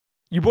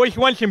You boys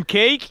want some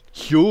cake?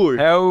 Sure.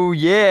 Hell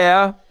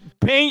yeah.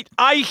 Paint,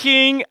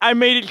 icing. I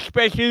made it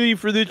specially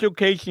for this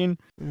occasion.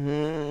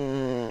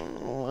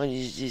 What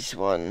is this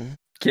one?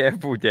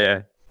 Careful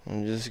there.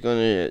 I'm just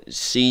gonna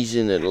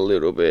season it a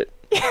little bit.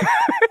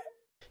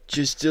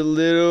 Just a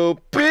little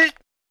bit.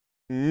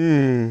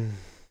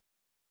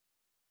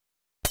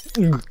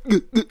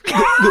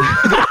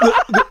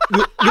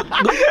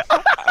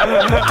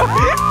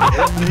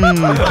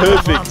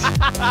 Perfect.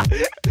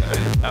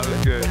 That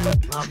was good.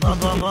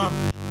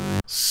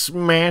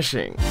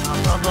 Smashing.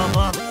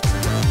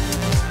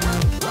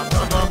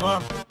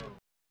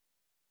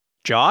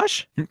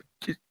 Josh?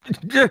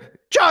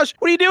 Josh,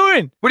 what are you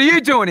doing? What are you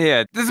doing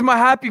here? This is my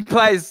happy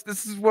place.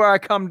 This is where I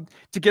come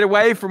to get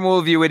away from all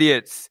of you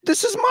idiots.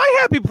 This is my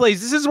happy place.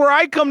 This is where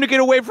I come to get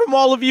away from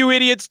all of you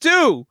idiots,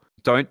 too.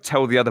 Don't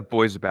tell the other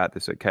boys about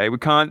this, okay? We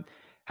can't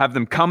have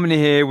them coming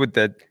here with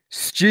their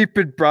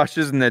stupid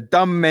brushes and their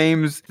dumb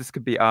memes. This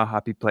could be our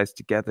happy place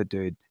together,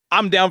 dude.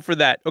 I'm down for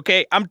that,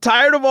 okay? I'm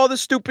tired of all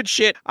this stupid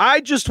shit.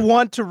 I just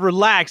want to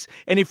relax.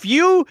 And if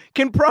you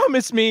can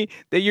promise me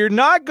that you're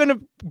not gonna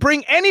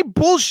bring any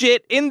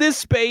bullshit in this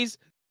space,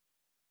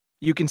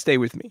 you can stay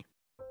with me.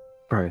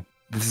 Bro,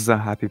 this is our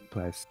happy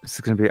place. This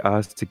is going to be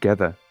ours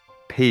together.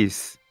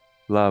 Peace,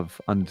 love,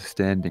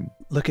 understanding.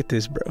 Look at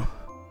this, bro.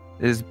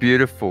 It is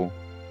beautiful.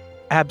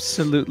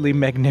 Absolutely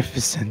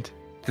magnificent.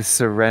 The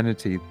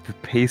serenity, the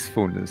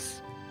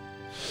peacefulness.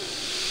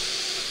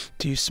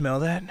 Do you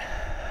smell that?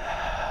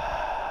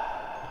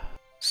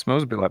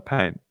 Smells a bit like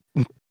paint.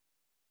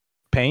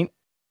 Paint?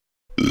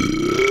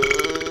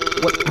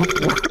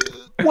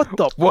 What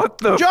the What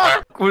the Josh!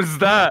 fuck was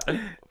that?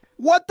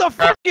 What the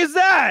fuck is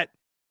that?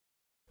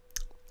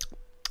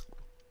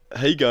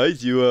 Hey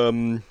guys, you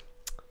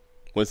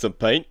want some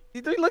paint?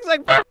 He looks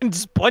like fucking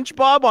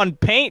SpongeBob on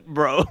paint,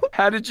 bro.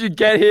 How did you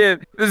get here?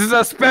 This is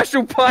our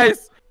special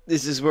place.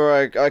 This is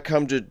where I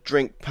come to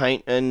drink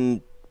paint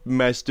and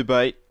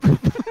masturbate.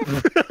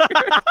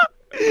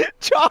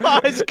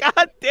 Josh,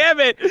 god damn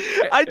it.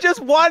 I just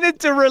wanted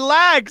to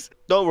relax.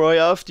 Don't worry,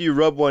 after you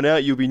rub one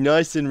out, you'll be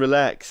nice and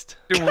relaxed.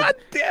 God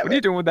damn What are you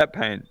it. doing with that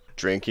paint?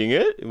 Drinking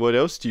it? What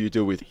else do you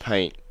do with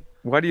paint?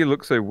 Why do you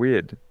look so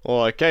weird?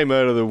 Oh, I came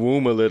out of the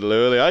womb a little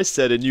early. I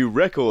set a new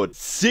record.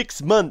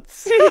 6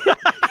 months.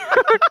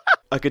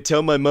 I could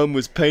tell my mum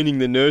was painting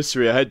the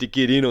nursery. I had to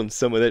get in on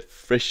some of that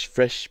fresh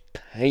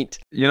paint.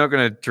 You're not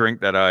going to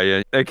drink that, are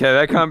you? Okay,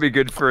 that can't be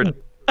good for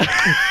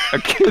a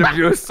kid of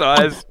your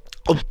size.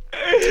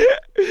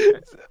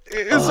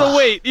 So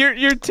wait,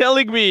 you're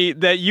telling me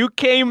that you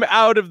came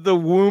out of the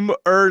womb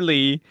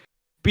early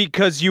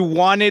because you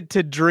wanted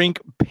to drink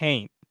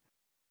paint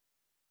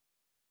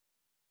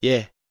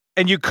Yeah.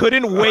 and you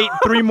couldn't wait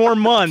 3 more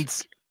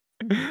months?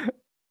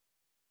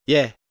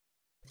 Yeah.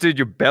 Dude,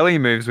 your belly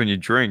moves when you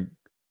drink.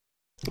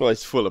 Well,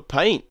 it's full of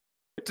paint.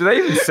 Do they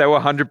even sell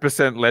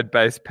 100%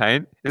 lead-based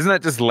paint? Isn't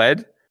that just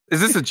lead? Is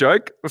this a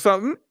joke or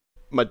something?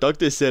 My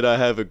doctor said I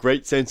have a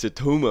great sense of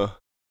tumor.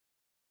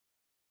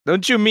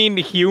 Don't you mean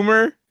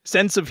humor?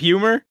 Sense of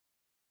humor?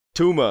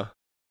 Tumor.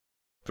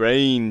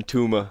 Brain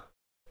tumor.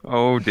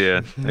 Oh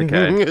dear.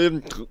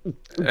 Okay.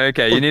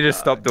 Okay, you need to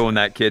stop doing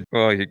that, kid.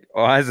 Oh, your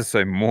eyes are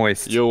so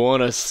moist. You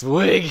want a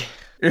swig?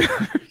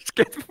 Just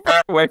get the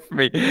fuck away from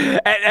me.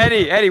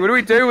 Eddie, what do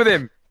we do with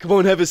him? Come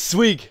on, have a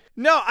swig.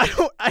 No,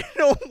 I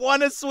don't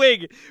want to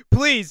swig.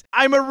 Please,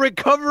 I'm a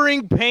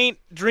recovering paint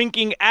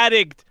drinking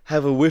addict.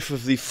 Have a whiff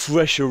of the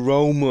fresh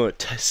aroma.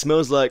 It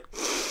smells like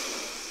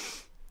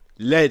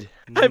lead.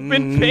 I've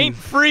been paint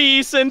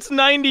free since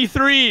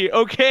 '93,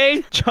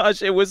 okay?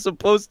 Josh, it was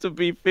supposed to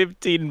be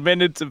 15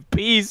 minutes of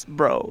peace,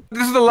 bro.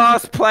 This is the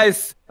last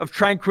place of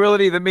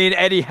tranquility that me and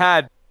Eddie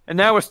had. And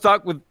now we're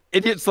stuck with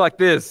idiots like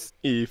this.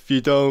 If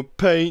you don't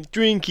paint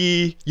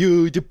drinky,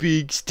 you're the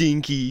big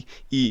stinky.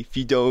 If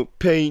you don't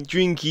paint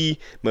drinky,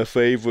 my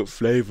favorite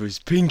flavor's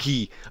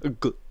pinky.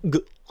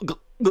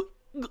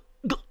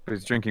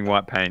 Who's drinking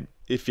white paint?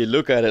 If you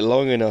look at it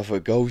long enough,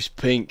 it goes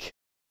pink.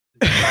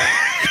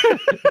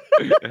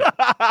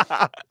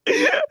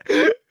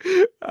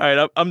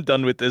 Alright, I'm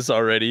done with this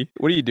already.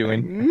 What are you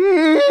doing?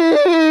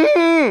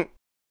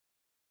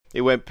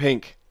 It went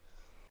pink.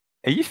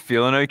 Are you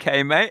feeling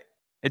okay, mate?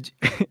 Do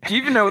you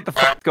even know what the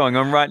fuck's going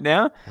on right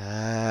now?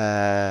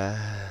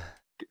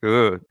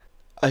 Ugh.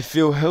 I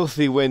feel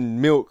healthy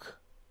when milk.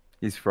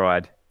 He's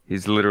fried.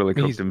 He's literally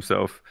cooked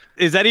himself.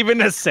 Is that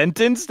even a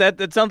sentence?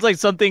 That sounds like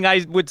something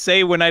I would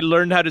say when I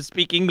learned how to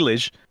speak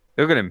English.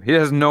 Look at him. He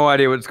has no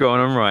idea what's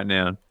going on right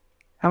now.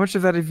 How much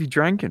of that have you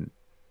drank?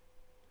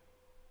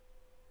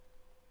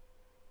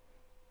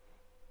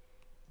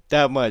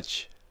 That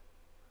much.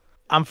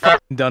 I'm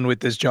fucking done with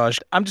this, Josh.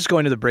 I'm just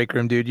going to the break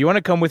room, dude. You want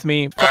to come with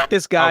me? Fuck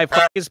this guy.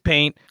 Fuck his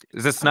paint.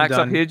 Is there snacks up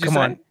done. here? Did you Come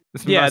say? on.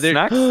 There's some Yeah, nice there-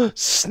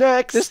 snacks.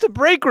 Snacks. This is the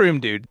break room,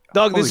 dude.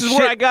 Dog, this Holy is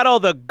where shit. I got all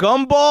the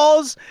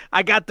gumballs.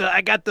 I got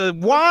the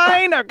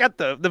wine. I got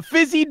the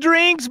fizzy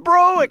drinks,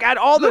 bro. I got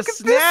all Look the at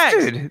snacks.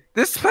 this, dude.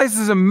 This place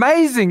is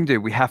amazing,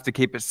 dude. We have to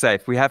keep it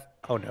safe. We have.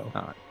 Oh no,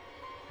 All right.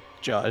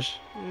 Josh.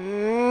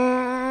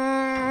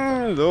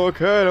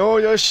 Look at all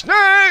your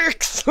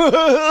snakes! No.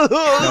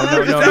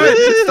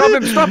 Stop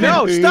him! Stop him!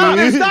 No,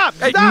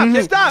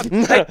 stop! Stop!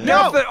 Hey,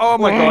 No! Oh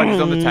my God!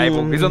 He's on the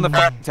table. He's on the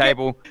fucking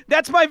table.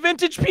 That's my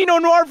vintage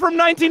Pinot Noir from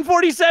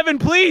 1947.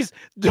 Please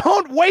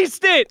don't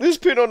waste it. This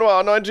Pinot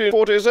Noir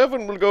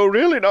 1947 will go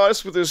really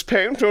nice with this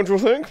paint, don't you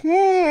think?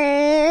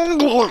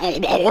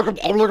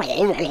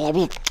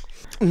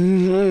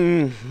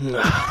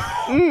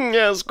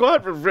 Yes,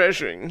 quite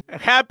refreshing.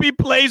 Happy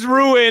place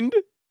ruined.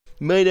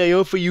 Might I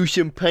offer you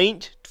some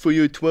paint for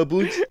your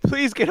troubles?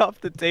 Please get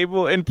off the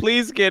table and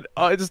please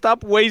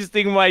stop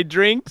wasting my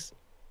drinks.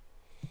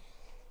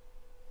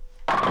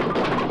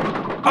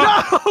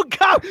 No,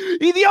 God,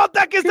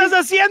 idiota, ¿qué estás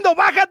haciendo?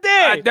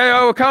 Bájate.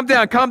 No, calm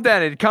down,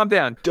 Eddie, calm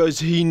down. Does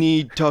he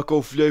need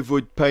taco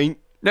flavored paint?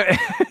 No,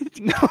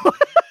 No.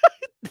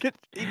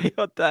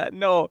 Idiota,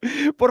 no.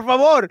 Por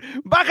favor,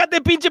 bájate,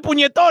 pinche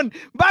puñetón.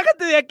 Bájate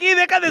de aquí,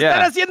 deja de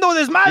estar haciendo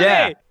desmadre.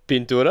 Yeah.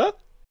 Pintura?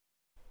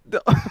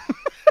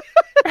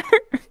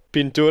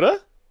 Pintura?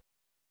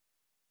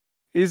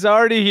 He's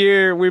already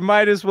here. We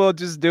might as well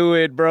just do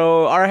it,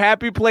 bro. Our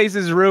happy place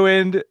is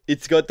ruined.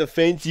 It's got the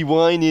fancy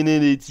wine in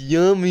it. It's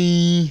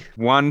yummy.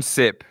 one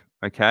sip,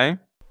 okay?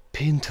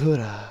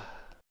 Pintura.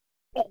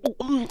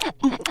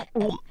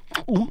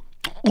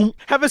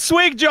 Have a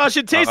swig, Josh.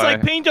 It tastes like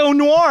Uh-oh. Pinot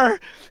Noir.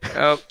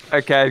 Oh,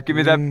 okay. Give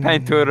me that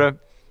paintura.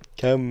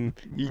 Come,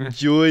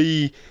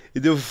 enjoy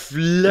the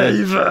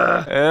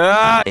flavor.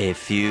 Ah, A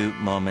few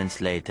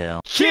moments later.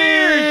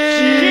 Cheers!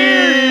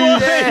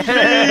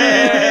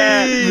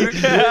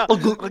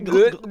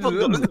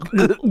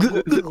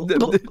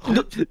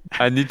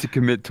 I need to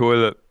commit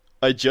toilet.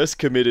 I just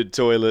committed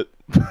toilet.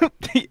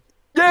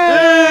 Yay!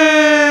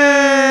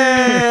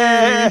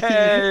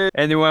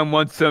 Anyone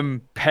want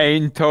some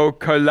painto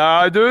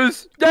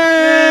coladas?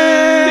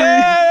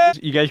 Yay!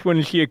 You guys want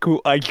to see a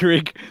cool eye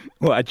trick?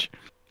 Watch.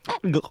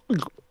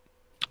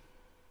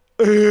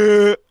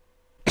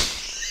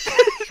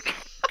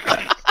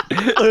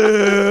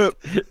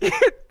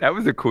 That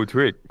was a cool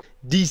trick.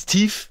 These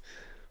teeth,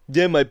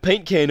 they're my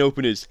paint can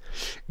openers.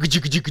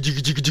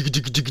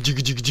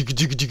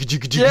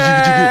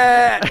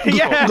 Yeah!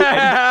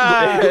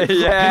 Yeah!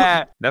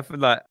 Yeah! Nothing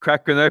like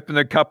cracking open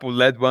a couple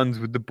lead ones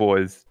with the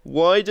boys.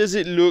 Why does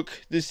it look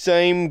the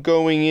same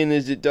going in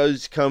as it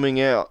does coming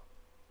out?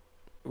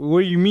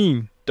 What do you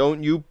mean?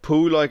 Don't you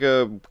poo like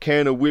a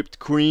can of whipped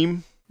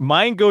cream?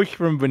 Mine goes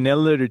from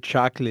vanilla to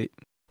chocolate.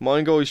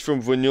 Mine goes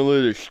from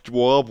vanilla to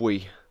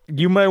strawberry.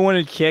 You might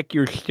want to check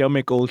your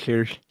stomach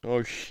ulcers.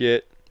 Oh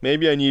shit.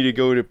 Maybe I need to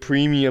go to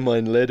premium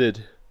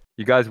unleaded.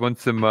 You guys want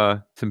some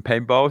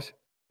paintballs?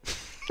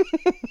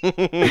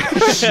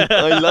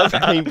 I love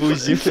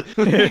paintballs.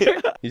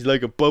 It's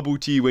like a bubble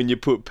tea when you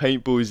put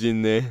paintballs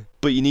in there.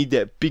 But you need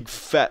that big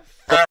fat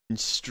f***ing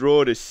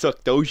straw to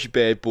suck those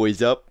bad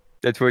boys up.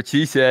 That's what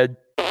she said.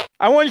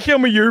 I want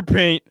some of your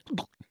paint.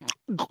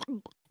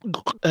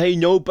 Hey,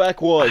 no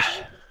backwash.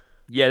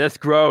 Yeah, that's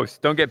gross.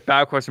 Don't get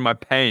backwash in my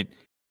paint.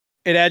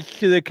 It adds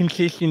to the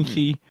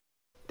consistency.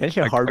 That's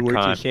a hard word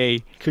to can't. say.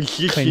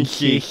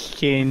 Consistency.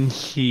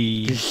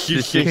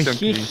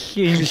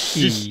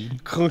 Consistency.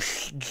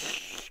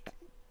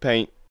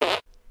 Paint.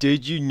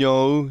 Did you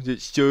know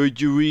that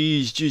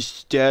surgery is just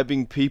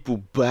stabbing people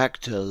back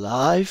to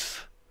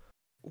life?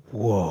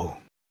 Whoa.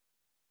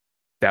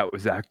 That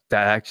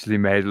actually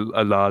made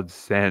a lot of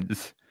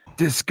sense.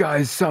 This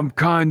guy's some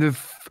kind of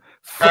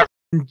fucking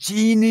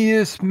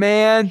genius,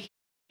 man.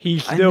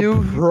 He's I the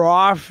knew-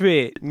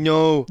 prophet.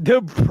 No,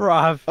 The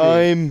prophet.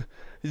 I'm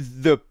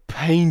the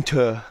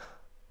painter.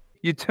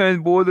 You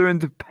turn water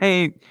into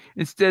paint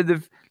instead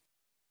of.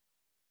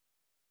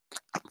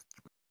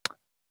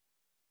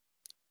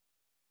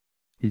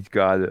 He's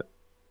got it.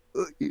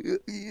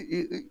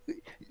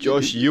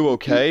 Josh, you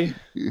okay?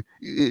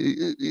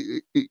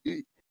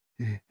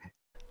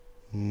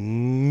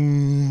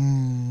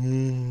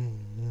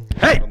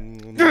 Hey!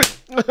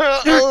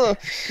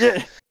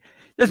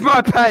 That's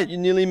my paint! You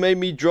nearly made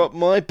me drop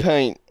my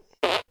paint.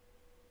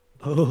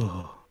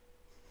 Oh.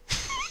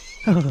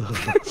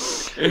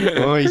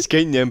 Oh, he's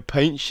getting them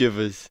paint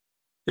shivers.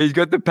 He's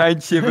got the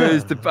paint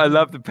shivers. I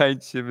love the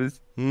paint shivers.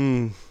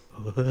 Hmm.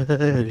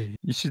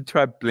 You should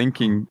try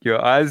blinking.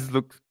 Your eyes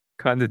look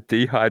kind of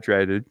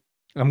dehydrated.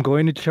 I'm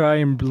going to try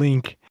and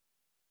blink.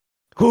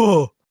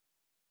 Oh.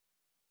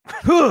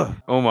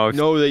 Almost.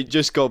 No, they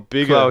just got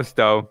bigger. Close,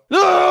 though.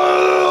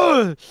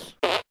 Ah!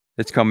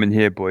 Let's come in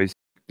here, boys.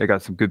 They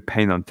got some good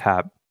paint on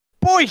tap.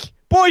 Boys,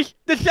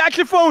 the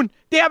saxophone.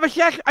 They have a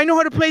sax. I know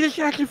how to play the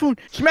saxophone.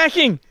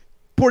 Smashing.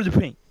 Pour the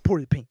paint.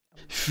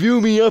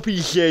 Fill me up, he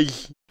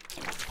says.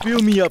 Fill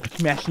me up,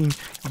 smashing.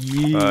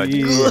 Yeah.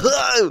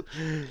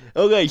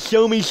 Okay,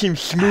 show me some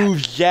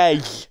smooth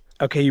jazz.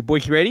 Okay, you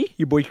boys ready?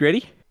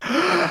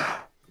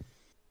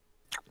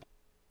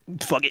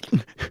 Fuck it.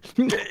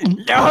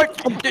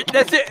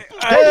 That's it.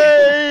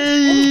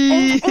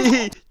 Hey!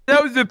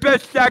 That was the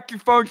best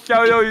saxophone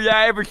solo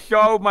I ever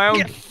saw. My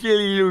own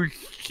silly little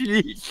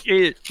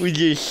shit. With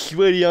your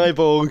sweaty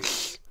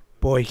eyeballs.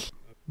 Boys,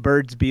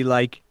 birds be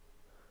like,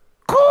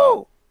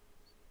 coo,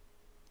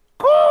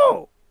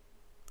 Caw!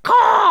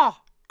 Caw!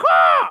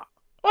 Caw!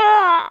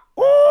 Ah!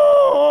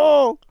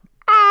 Oh!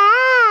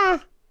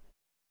 Ah!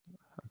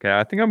 Okay,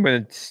 I think I'm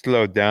going to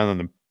slow down on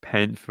the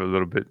paint for a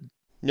little bit.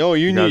 No,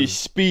 you need to Guys-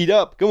 speed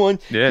up. Come on.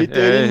 Yeah, Get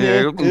that in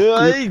there. Come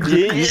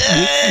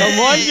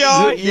on,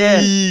 y'all.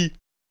 Yeah. You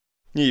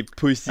I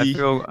pussy.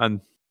 feel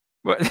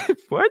What?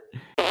 What?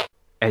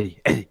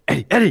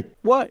 Eddie!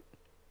 What?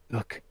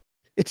 Look.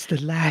 It's the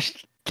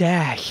last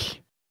dash.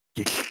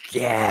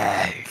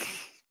 Yeah.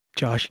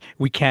 Josh,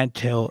 we can't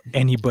tell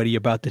anybody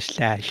about the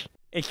stash.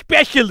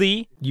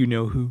 Especially, you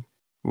know who.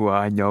 Well,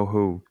 I know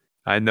who.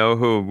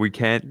 We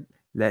can't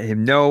let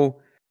him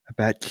know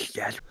about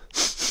that.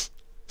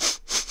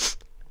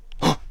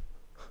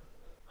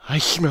 I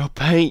smell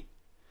paint.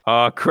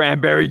 Oh,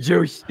 cranberry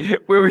juice. We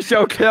were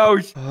so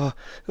close. Oh,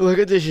 look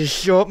at this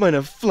assortment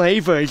of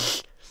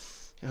flavors.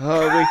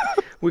 Oh,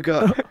 we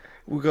got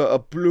a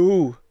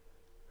blue.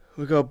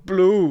 We got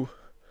blue.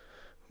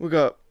 We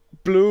got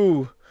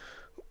blue.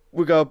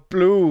 We got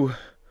blue.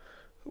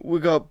 We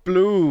got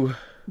blue.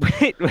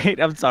 Wait,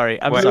 I'm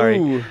sorry. I'm Wait. sorry.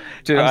 Blue.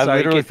 Dude, I'm I sorry,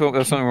 literally can- thought there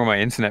was something wrong with my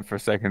internet for a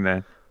second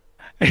there.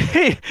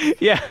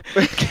 Yeah.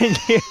 Can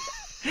you...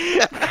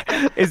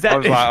 Is that... I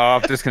was like, oh,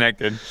 I've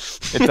disconnected.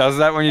 It does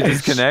that when you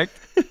disconnect?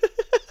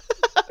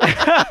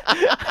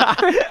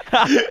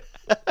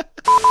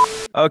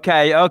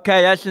 Okay,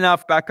 that's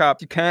enough. Back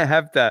up. You can't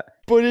have that.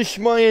 But it's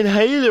my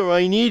inhaler.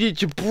 I need it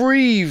to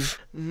breathe.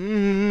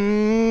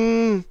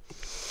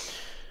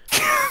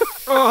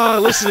 Oh,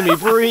 listen to me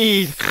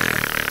breathe.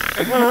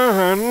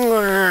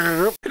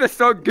 That's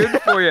not good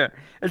for you.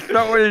 It's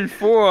not what it's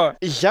for.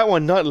 Is that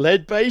one not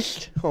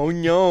lead-based? Oh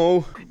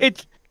no.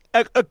 It's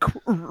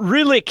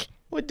acrylic.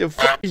 What the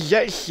fuck is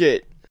that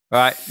shit? All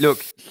right,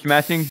 look,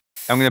 smashing.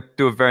 I'm going to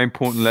do a very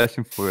important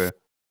lesson for you.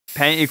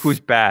 Paint equals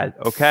bad,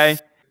 okay?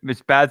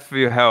 It's bad for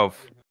your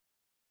health.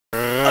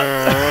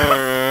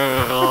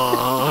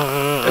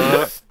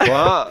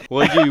 What?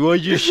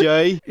 What'd you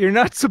say? You're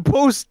not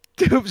supposed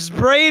to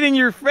spray it in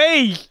your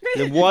face.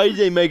 Then why did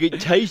they make it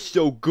taste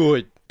so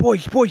good?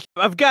 Boys,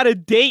 I've got a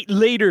date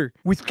later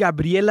with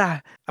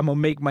Gabriela. I'm gonna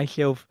make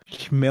myself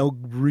smell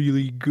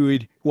really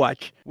good.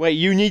 Watch. Wait,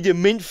 you need the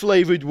mint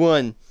flavored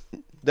one.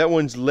 That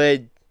one's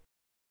lead.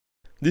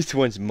 This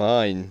one's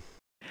mine.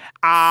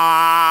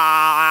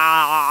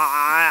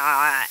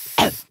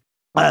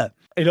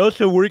 It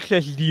also works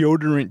as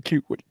deodorant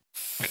too.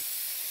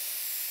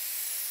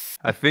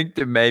 I think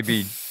that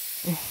maybe...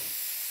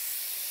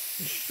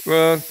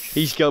 Well,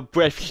 He's got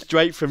breath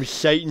straight from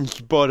Satan's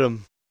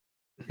bottom.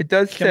 it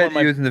does Come say on,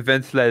 my- you in the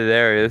ventilated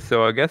area,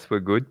 so I guess we're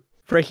good.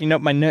 Freshen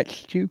up my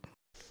nuts too.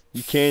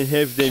 You can't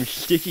have them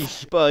sticky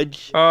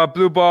spuds. Oh,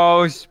 blue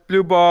balls.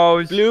 Blue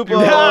balls.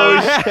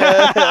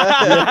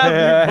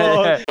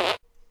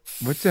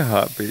 What's a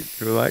heartbeat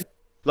feel like?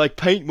 Like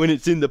paint when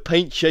it's in the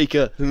paint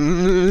shaker. Stop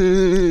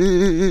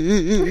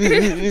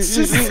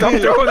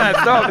doing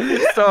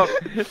that. Stop.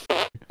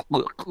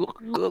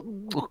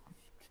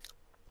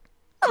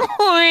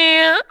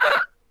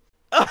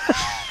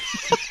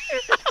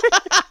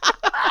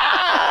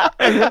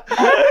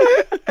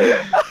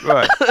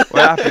 Right.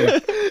 What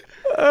happened?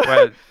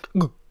 Wait.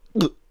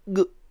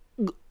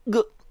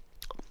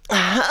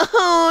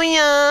 Oh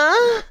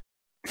yeah.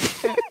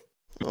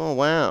 Oh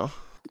wow.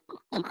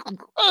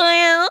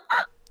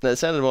 That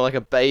sounded more like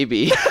a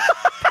baby.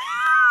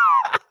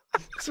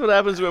 That's what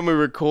happens when we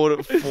record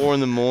at 4 in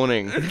the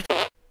morning.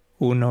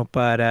 Uno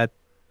para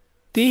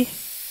ti.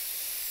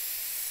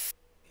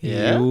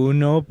 Yeah? Y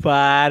uno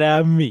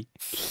para mí.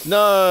 No.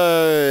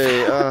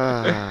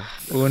 Ah.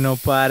 Uno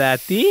para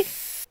ti.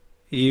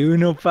 Y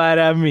uno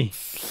para mí.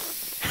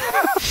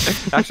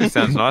 Actually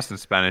sounds nice in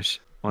Spanish.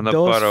 Una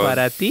Dos para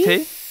para ti.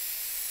 ti.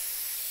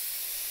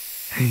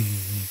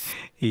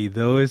 Y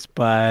dos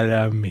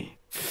para mí.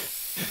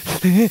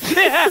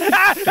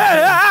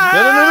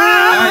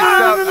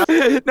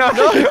 No.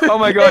 Oh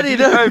my god. Eddie,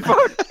 no. Oh,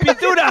 fuck.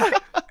 Pintura.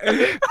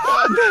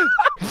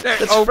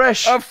 That's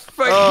fresh. Oh,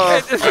 fuck.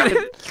 Oh,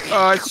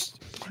 Oh,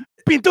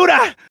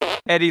 Pintura.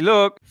 Eddie,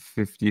 look.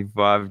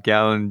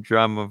 55-gallon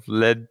drum of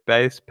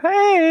lead-based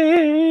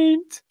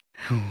paint.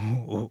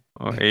 Oh,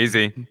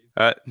 easy.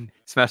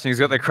 Smashing's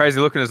got that crazy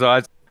look in his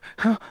eyes.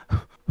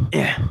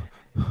 Yeah.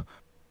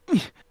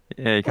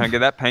 Yeah, you can't get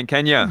that paint,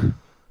 can you?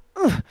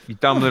 You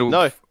dumb little...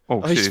 No. Oh, Oh,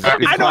 shit. he's he's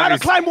fucking- I know how to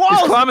he's- climb walls.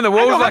 He's climbing the I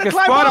know walls how like to a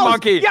climb spider walls.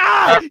 monkey.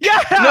 Yeah.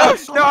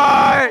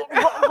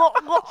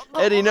 No!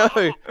 Eddie, no.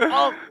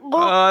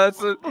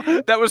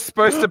 That was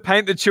supposed to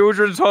paint the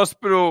children's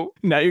hospital.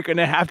 Now you're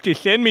gonna have to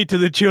send me to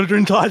the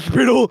children's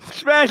hospital.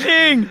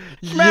 Smashing.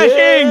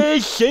 Yeah,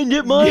 send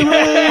it my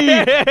way.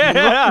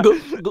 Yeah.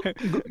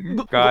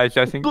 Guys,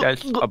 I think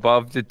that's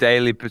above the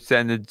daily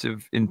percentage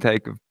of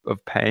intake of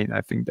paint.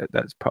 I think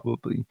that's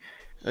probably...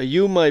 Are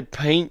you my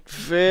paint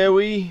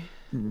fairy?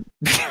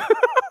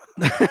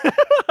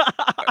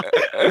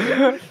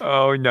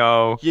 Oh,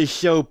 no. You're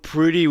so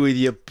pretty with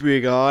your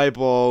big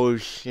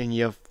eyeballs and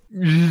your...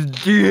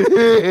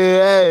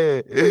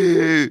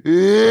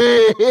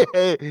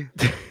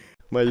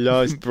 My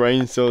last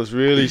brain cell's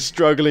really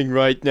struggling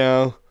right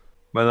now.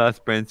 My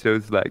last brain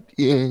cells like,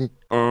 yeah.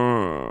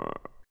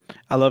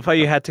 I love how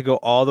you had to go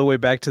all the way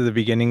back to the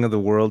beginning of the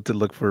world to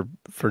look for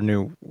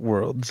new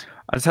worlds.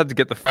 I just had to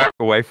get the fuck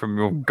away from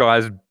your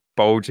guys'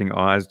 bulging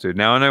eyes, dude.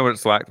 Now I know what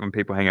it's like when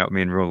people hang out with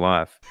me in real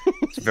life.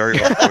 It's very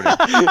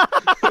off-putting.